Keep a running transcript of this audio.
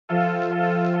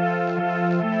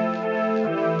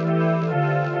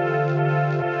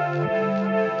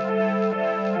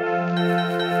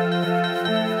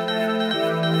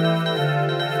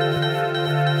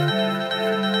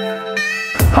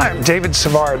Hi, I'm David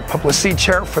Savard, Publicity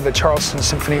Chair for the Charleston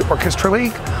Symphony Orchestra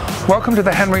League. Welcome to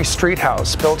the Henry Street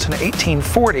House, built in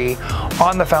 1840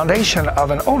 on the foundation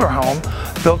of an older home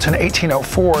built in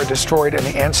 1804, destroyed in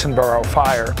the Ansonborough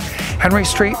fire. Henry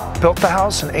Street built the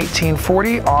house in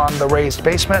 1840 on the raised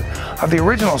basement of the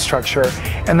original structure,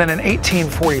 and then in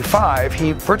 1845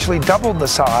 he virtually doubled the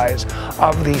size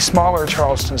of the smaller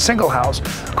Charleston single house,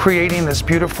 creating this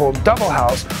beautiful double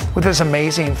house with this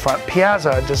amazing front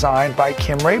piazza designed by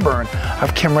Kim Rayburn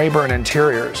of Kim Rayburn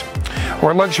Interiors,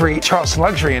 or Charleston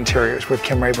Luxury Interiors with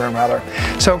Kim Rayburn rather.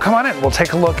 So come on in, we'll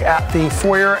take a look at the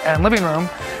foyer and living room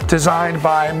designed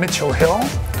by Mitchell Hill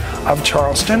of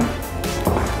Charleston.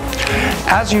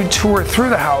 As you tour through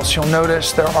the house, you'll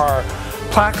notice there are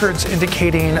placards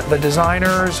indicating the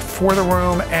designers for the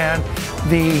room and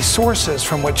the sources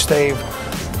from which they've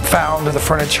found the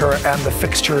furniture and the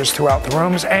fixtures throughout the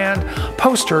rooms, and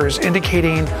posters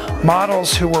indicating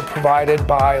models who were provided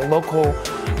by local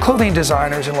clothing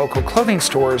designers and local clothing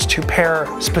stores to pair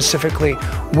specifically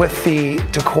with the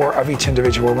decor of each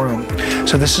individual room.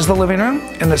 So this is the living room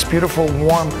in this beautiful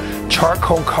warm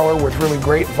charcoal color with really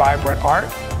great vibrant art.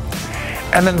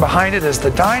 And then behind it is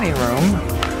the dining room.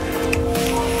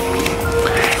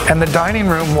 And the dining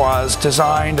room was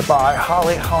designed by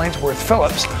Holly Hollingsworth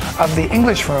Phillips of the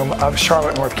English Room of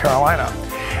Charlotte, North Carolina.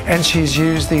 And she's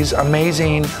used these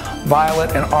amazing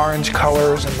violet and orange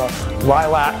colors and the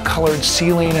lilac colored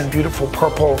ceiling and beautiful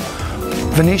purple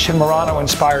Venetian Murano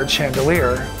inspired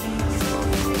chandelier.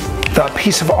 The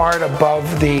piece of art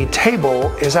above the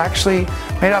table is actually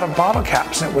made out of bottle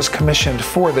caps, and it was commissioned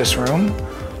for this room.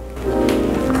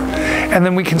 And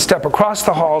then we can step across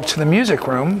the hall to the music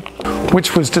room,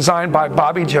 which was designed by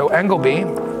Bobby Joe Engelby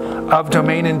of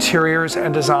Domain Interiors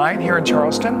and Design here in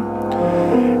Charleston.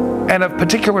 And of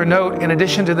particular note, in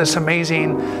addition to this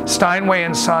amazing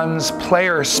Steinway & Sons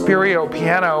Player Spirio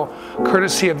piano,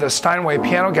 courtesy of the Steinway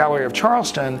Piano Gallery of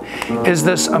Charleston, is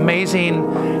this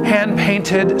amazing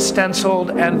hand-painted,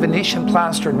 stenciled, and Venetian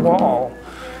plastered wall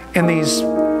in these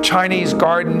Chinese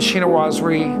garden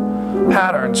chinoiserie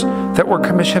patterns that were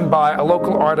commissioned by a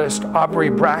local artist, Aubrey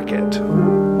Brackett.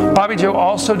 Bobby Joe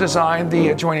also designed the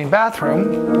adjoining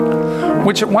bathroom,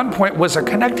 which at one point was a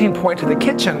connecting point to the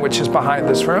kitchen, which is behind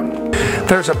this room.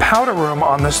 There's a powder room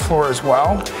on this floor as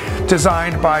well,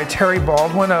 designed by Terry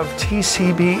Baldwin of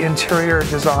TCB Interior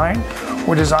Design,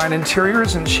 or Design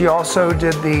Interiors, and she also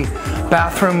did the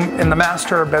bathroom in the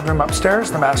master bedroom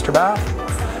upstairs, the master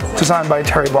bath, designed by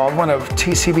Terry Baldwin of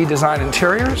TCB Design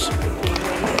Interiors.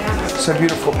 It's a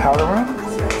beautiful powder room.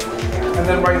 And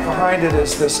then right behind it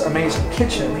is this amazing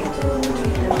kitchen.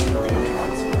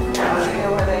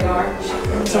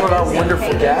 Some of our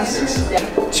wonderful guests,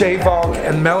 Jay Valk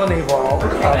and Melanie Valk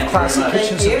of Classic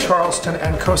Kitchens of Charleston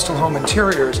and Coastal Home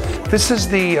Interiors. This is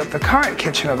the current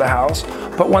kitchen of the house,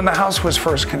 but when the house was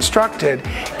first constructed,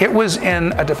 it was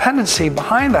in a dependency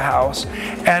behind the house,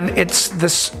 and it's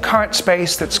this current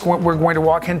space we're going to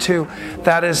walk into.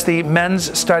 That is the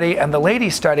men's study and the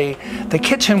ladies' study. The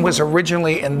kitchen was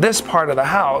originally in this part of the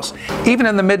house. Even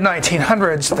in the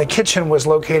mid-1900s, the kitchen was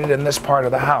located in this part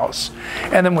of the house,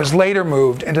 and then was later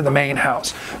moved into the main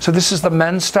house. So this is the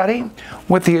men's study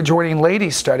with the adjoining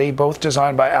ladies' study, both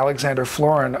designed by Alexander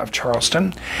Florin of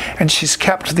Charleston. And she's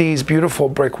kept these beautiful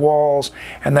brick walls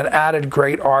and then added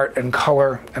great art and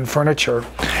color and furniture.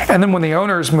 And then when the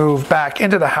owners move back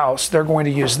into the house, they're going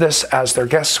to use this as their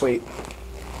guest suite.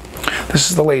 This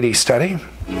is the ladies' study.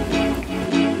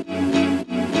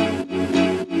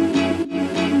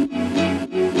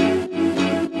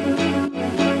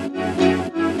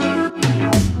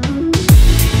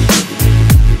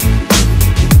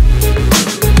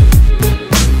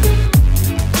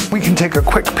 Take a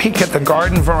quick peek at the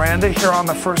garden veranda here on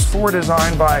the first floor,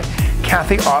 designed by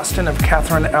Kathy Austin of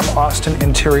Catherine M. Austin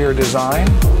Interior Design.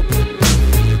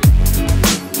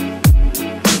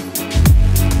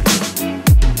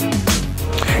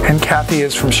 And Kathy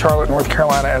is from Charlotte, North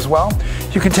Carolina as well.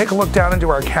 You can take a look down into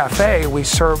our cafe. We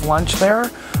serve lunch there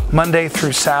Monday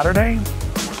through Saturday.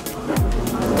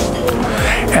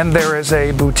 And there is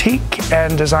a boutique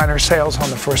and designer sales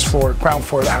on the first floor, ground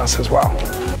floor of the house as well.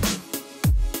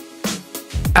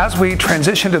 As we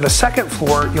transition to the second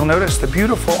floor, you'll notice the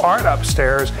beautiful art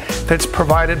upstairs that's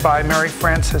provided by Mary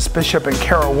Frances Bishop and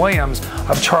Carol Williams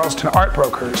of Charleston Art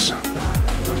Brokers.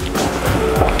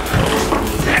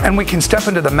 And we can step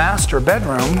into the master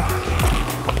bedroom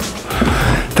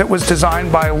that was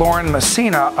designed by Lauren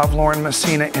Messina of Lauren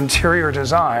Messina Interior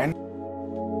Design.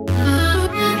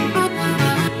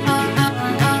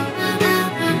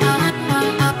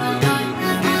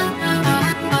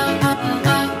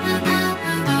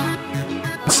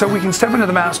 So we can can step into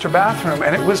the master bathroom,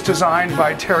 and it was designed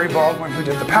by Terry Baldwin, who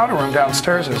did the powder room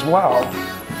downstairs as well.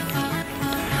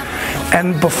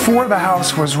 And before the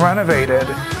house was renovated,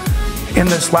 in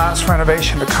this last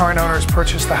renovation, the current owners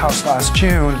purchased the house last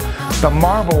June. The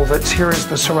marble that's here is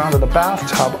the surround of the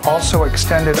bathtub, also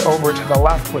extended over to the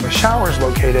left where the shower is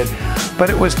located, but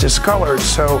it was discolored.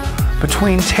 So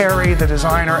between Terry, the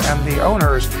designer, and the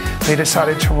owners, they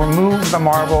decided to remove the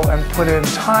marble and put in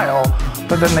tile,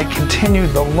 but then they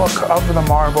continued the look of the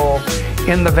marble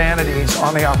in the vanities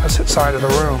on the opposite side of the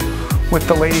room, with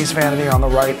the ladies' vanity on the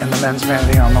right and the men's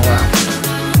vanity on the left.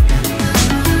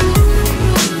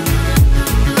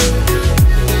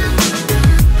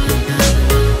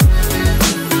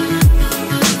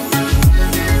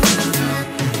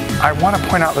 I want to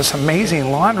point out this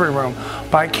amazing laundry room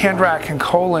by Kendrak and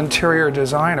Cole Interior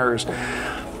Designers.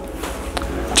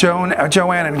 Joanne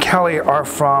and Kelly are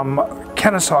from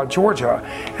Kennesaw, Georgia,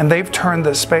 and they've turned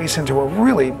this space into a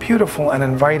really beautiful and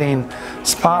inviting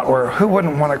spot where who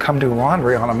wouldn't want to come do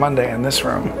laundry on a Monday in this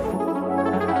room.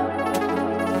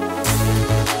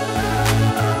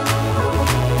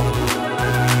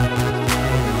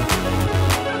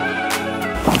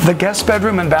 The guest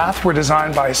bedroom and bath were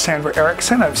designed by Sandra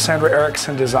Erickson of Sandra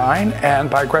Erickson Design and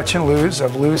by Gretchen Luz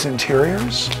of Luz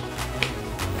Interiors.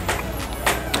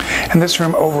 And this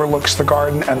room overlooks the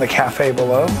garden and the cafe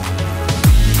below.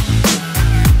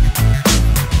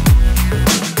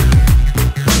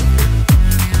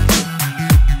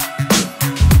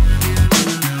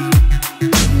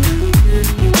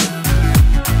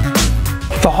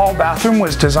 The hall bathroom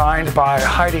was designed by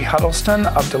Heidi Huddleston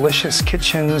of Delicious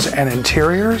Kitchens and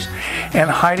Interiors, and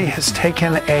Heidi has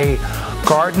taken a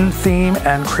garden theme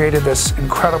and created this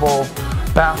incredible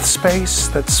bath space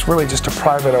that's really just a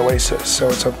private oasis. So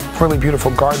it's a really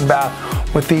beautiful garden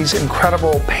bath with these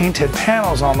incredible painted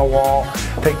panels on the wall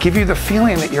that give you the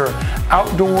feeling that you're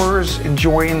outdoors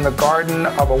enjoying the garden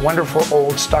of a wonderful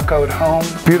old stuccoed home.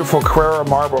 Beautiful Carrara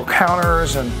marble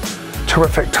counters and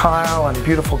terrific tile and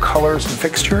beautiful colors and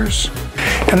fixtures.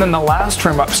 And then the last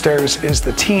room upstairs is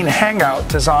the teen hangout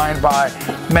designed by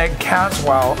Meg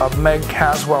Caswell of Meg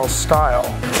Caswell Style.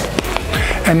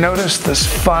 And notice this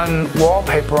fun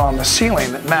wallpaper on the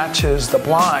ceiling that matches the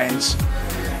blinds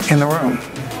in the room.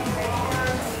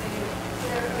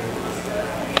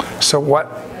 So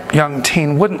what young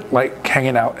teen wouldn't like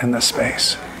hanging out in this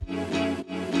space?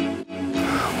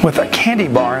 With a candy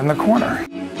bar in the corner.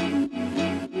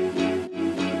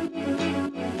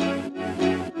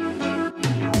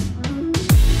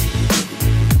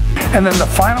 And then the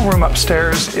final room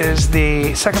upstairs is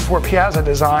the second floor piazza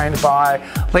designed by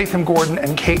Latham Gordon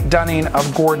and Kate Dunning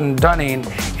of Gordon Dunning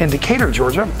in Decatur,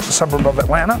 Georgia, a suburb of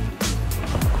Atlanta.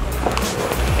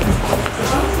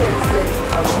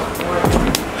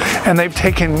 And they've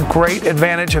taken great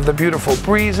advantage of the beautiful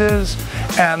breezes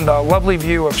and the lovely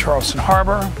view of Charleston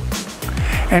Harbor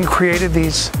and created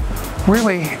these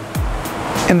really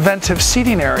inventive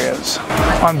seating areas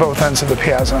on both ends of the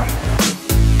piazza.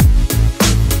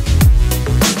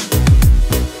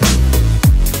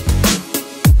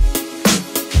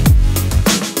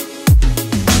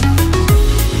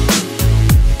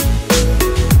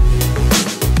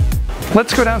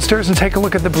 Let's go downstairs and take a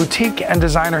look at the boutique and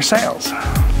designer sales.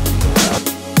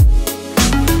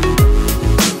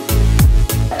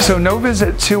 So no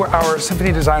visit to our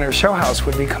Symphony Designer Showhouse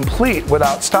would be complete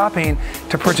without stopping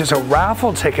to purchase a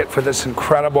raffle ticket for this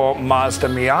incredible Mazda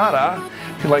Miata.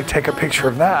 If you'd like to take a picture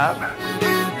of that.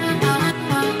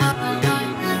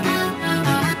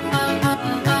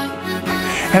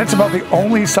 And it's about the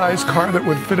only size car that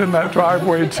would fit in that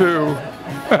driveway too.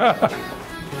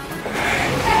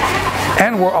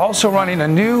 And we're also running a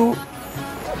new,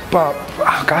 what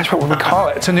would we call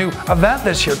it? It's a new event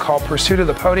this year called Pursuit of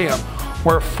the Podium,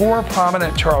 where 4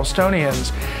 prominent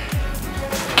Charlestonians,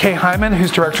 Kay Hyman,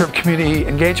 who's Director of Community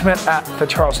Engagement at the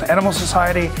Charleston Animal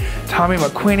Society, Tommy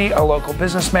McQueenie, a local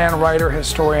businessman, writer,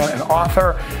 historian, and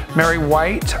author, Mary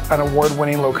White, an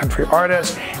award-winning Lowcountry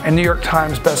artist, and New York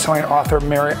Times bestselling author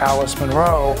Mary Alice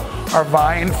Monroe are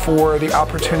vying for the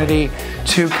opportunity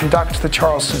to conduct the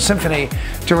Charleston Symphony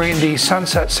during the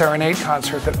Sunset Serenade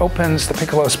concert that opens the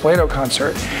Piccolo Spoleto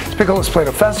concert. It's Piccolo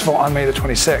Spoleto Festival on May the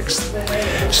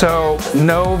 26th. So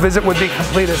no visit would be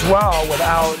complete as well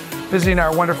without visiting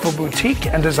our wonderful boutique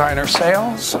and designer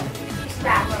sales.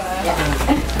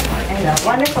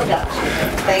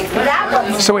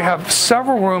 So we have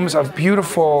several rooms of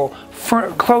beautiful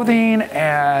clothing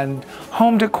and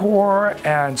home decor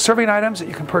and serving items that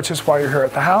you can purchase while you're here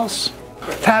at the house.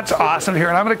 That's awesome here,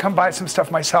 and I'm going to come buy some stuff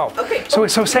myself. Okay. So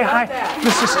say hi.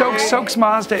 Mr. Stokes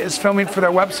Mazda is filming for their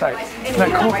website. Isn't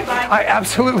that cool? I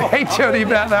absolutely hate Jody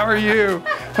Beth. How are you?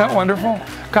 Isn't that wonderful?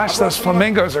 Gosh, those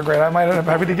flamingos are great. I might end up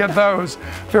having to get those.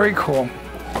 Very cool.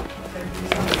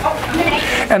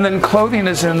 And then clothing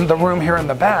is in the room here in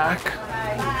the back.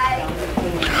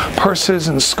 Purses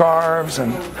and scarves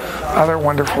and other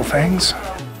wonderful things.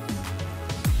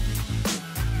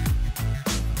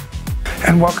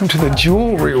 And welcome to the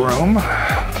jewelry room.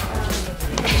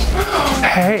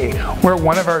 Hey, where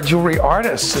one of our jewelry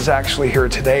artists is actually here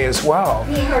today as well.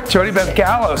 Jody Beth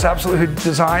Gallows absolutely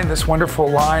designed this wonderful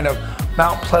line of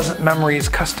Mount Pleasant Memories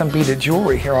custom beaded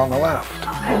jewelry here on the left.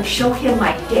 I'll show him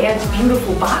my dad's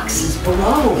beautiful boxes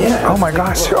below. Yeah, oh my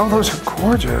gosh, oh those are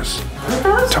gorgeous.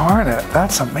 Darn it,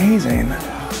 that's amazing.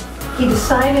 He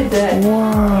decided that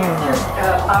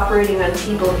after operating on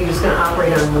people, he was going to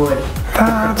operate on wood.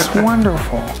 That's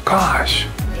wonderful. Gosh,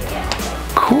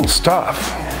 cool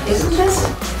stuff. Isn't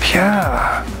this?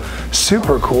 Yeah,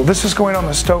 super cool. This is going on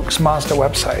the Stokes Mazda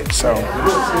website. So,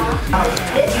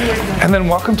 and then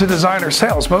welcome to designer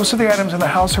sales. Most of the items in the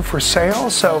house are for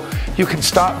sale, so you can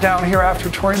stop down here after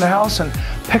touring the house and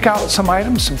pick out some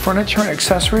items, some furniture and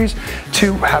accessories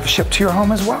to have shipped to your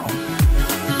home as well.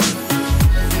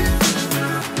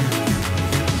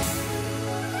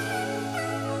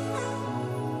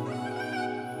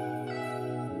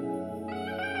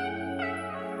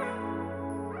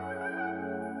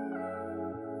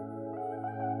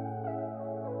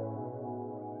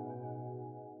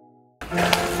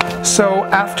 So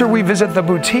after we visit the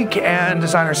boutique and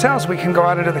designer sales, we can go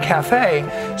out into the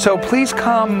cafe. So please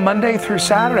come Monday through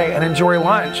Saturday and enjoy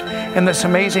lunch in this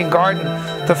amazing garden.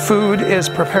 The food is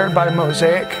prepared by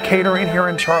Mosaic Catering here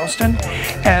in Charleston,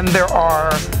 and there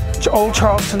are old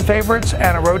Charleston favorites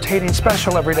and a rotating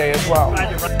special every day as well.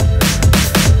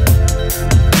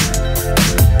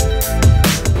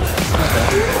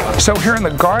 So here in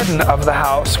the garden of the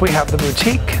house, we have the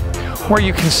boutique, where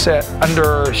you can sit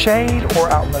under shade or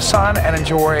out in the sun and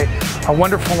enjoy a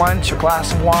wonderful lunch, a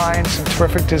glass of wine, some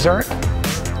terrific dessert.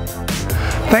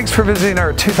 Thanks for visiting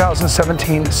our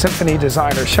 2017 Symphony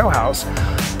Designer Showhouse,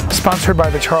 sponsored by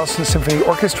the Charleston Symphony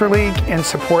Orchestra League in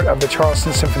support of the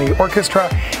Charleston Symphony Orchestra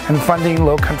and funding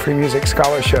Lowcountry music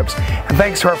scholarships. And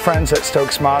thanks to our friends at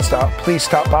Stokes Mazda. Please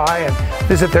stop by and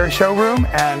visit their showroom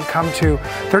and come to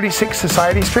 36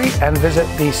 Society Street and visit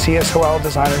the CSOL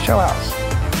Designer Showhouse.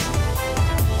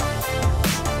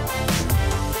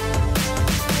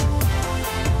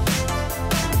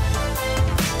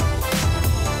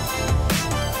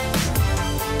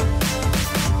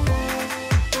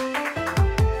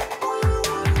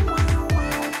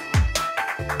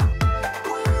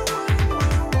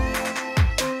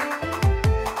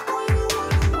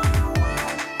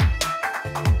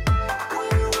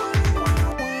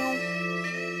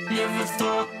 Never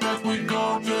thought that we'd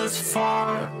go this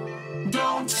far.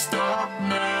 Don't stop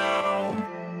now.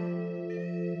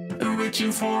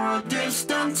 Reaching for a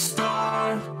distant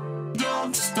star.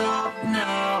 Don't stop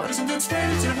now. Isn't it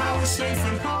strange how we're safe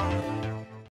and home?